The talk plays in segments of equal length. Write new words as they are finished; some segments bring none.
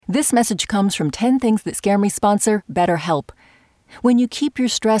This message comes from 10 Things That Scare Me sponsor BetterHelp. When you keep your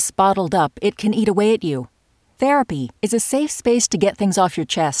stress bottled up, it can eat away at you. Therapy is a safe space to get things off your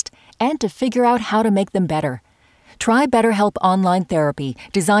chest and to figure out how to make them better. Try BetterHelp Online Therapy,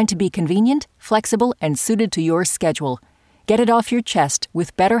 designed to be convenient, flexible, and suited to your schedule. Get it off your chest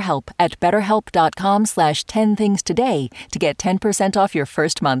with BetterHelp at betterhelp.com/10things today to get 10% off your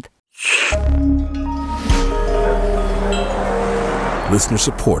first month. Listener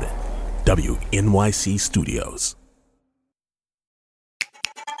supported. WNYC Studios.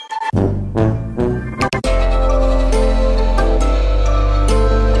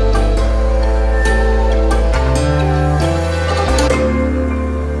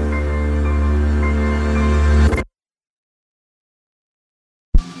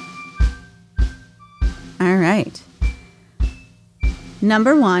 All right.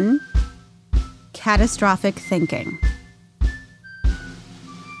 Number 1, catastrophic thinking.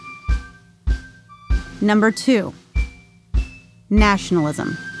 Number 2,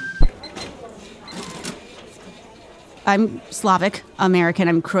 nationalism. I'm Slavic American.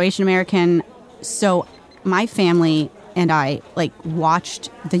 I'm Croatian American. So my family and I watched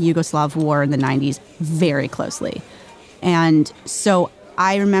the Yugoslav war in the 90s very closely. And so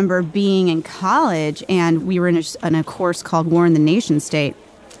I remember being in college and we were in a course called War in the Nation State.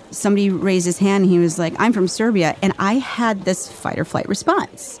 Somebody raised his hand and he was like, I'm from Serbia. And I had this fight or flight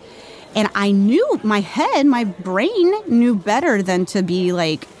response. And I knew my brain knew better than to be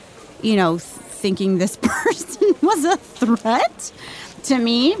thinking this person was a threat to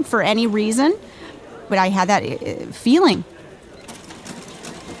me for any reason. But I had that feeling.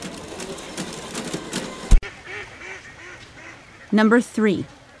 Number 3,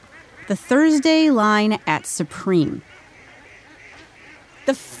 the Thursday line at Supreme.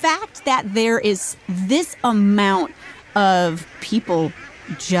 The fact that there is this amount of people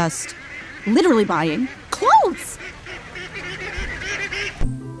just literally buying clothes.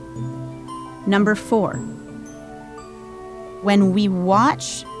 Number 4, when we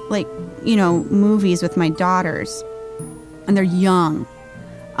watch movies with my daughters and they're young,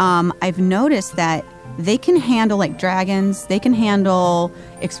 I've noticed that they can handle dragons, they can handle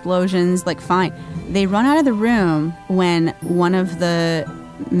explosions, fine. They run out of the room when one of the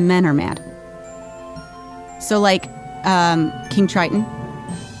men are mad. So King Triton,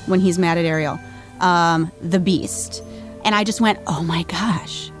 when he's mad at Ariel, the Beast. And I just went, oh my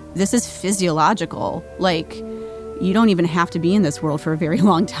gosh, this is physiological. You don't even have to be in this world for a very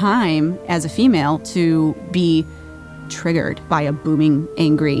long time as a female to be triggered by a booming,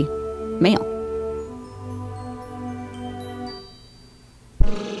 angry male.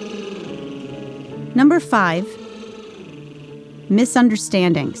 Number 5,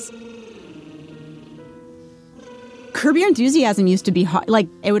 misunderstandings. Curb Your Enthusiasm used to be hard.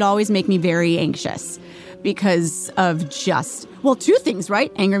 It would always make me very anxious because of just, 2 things,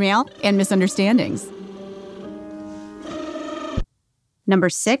 right? Anger male and misunderstandings. Number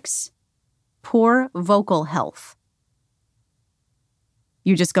 6, poor vocal health.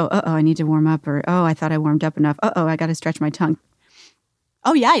 You just go, I need to warm up, or, I thought I warmed up enough. I got to stretch my tongue.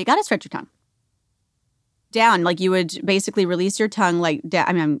 Oh, yeah, you got to stretch your tongue. Down, you would basically release your tongue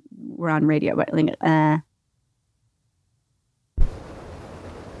down. We're on radio, but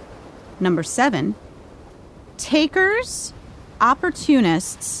Number 7, takers,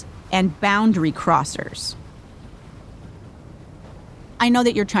 opportunists, and boundary crossers. I know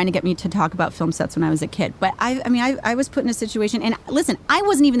that you're trying to get me to talk about film sets when I was a kid, but I was put in a situation, and listen, I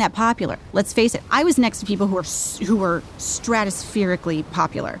wasn't even that popular. Let's face it. I was next to people who were stratospherically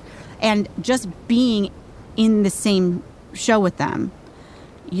popular, and just being in the same show with them,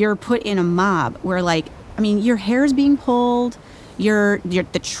 you're put in a mob where your hair's being pulled,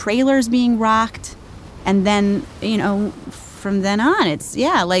 the trailer's being rocked, and then from then on it's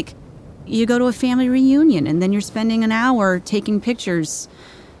you go to a family reunion and then you're spending an hour taking pictures.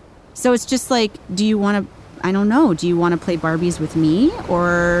 So it's just do you want to play Barbies with me,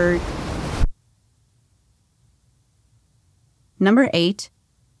 or Number 8,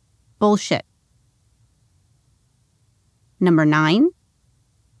 bullshit. Number 9,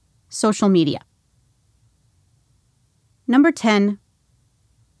 social media. Number 10,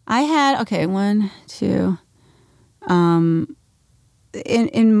 I had,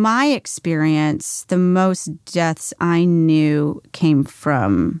 in my experience, the most deaths I knew came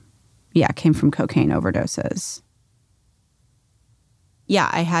from cocaine overdoses. Yeah,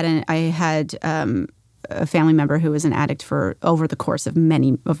 I had a family member who was an addict for over the course of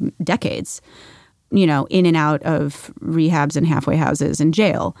decades, in and out of rehabs and halfway houses and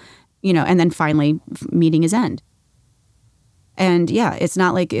jail, and then finally meeting his end. And yeah, it's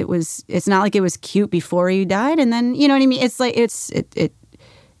not like it was cute before he died. And then, you know what I mean? It's like, it's a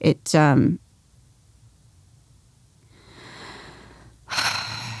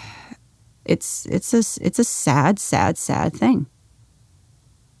sad, sad, sad thing.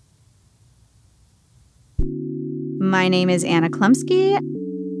 My name is Anna Klumsky,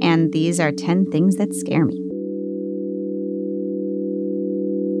 and these are 10 things that scare me.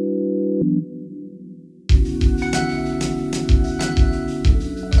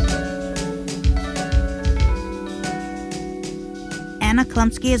 Anna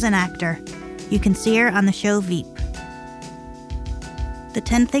Klumsky is an actor. You can see her on the show Veep. The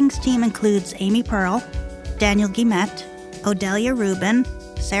 10 Things team includes Amy Pearl, Daniel Guillemette, Odelia Rubin,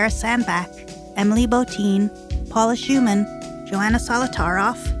 Sarah Sandbach, Emily Botine, Paula Schumann, Joanna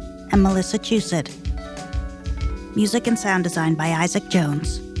Solitaroff, and Melissa Chusid. Music and sound design by Isaac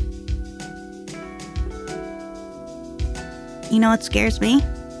Jones. You know what scares me?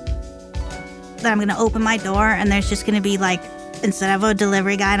 That I'm going to open my door and there's just going to be like, instead of a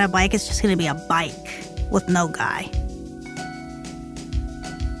delivery guy on a bike, it's just going to be a bike with no guy.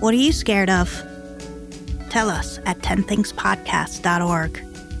 What are you scared of? Tell us at 10thingspodcast.org.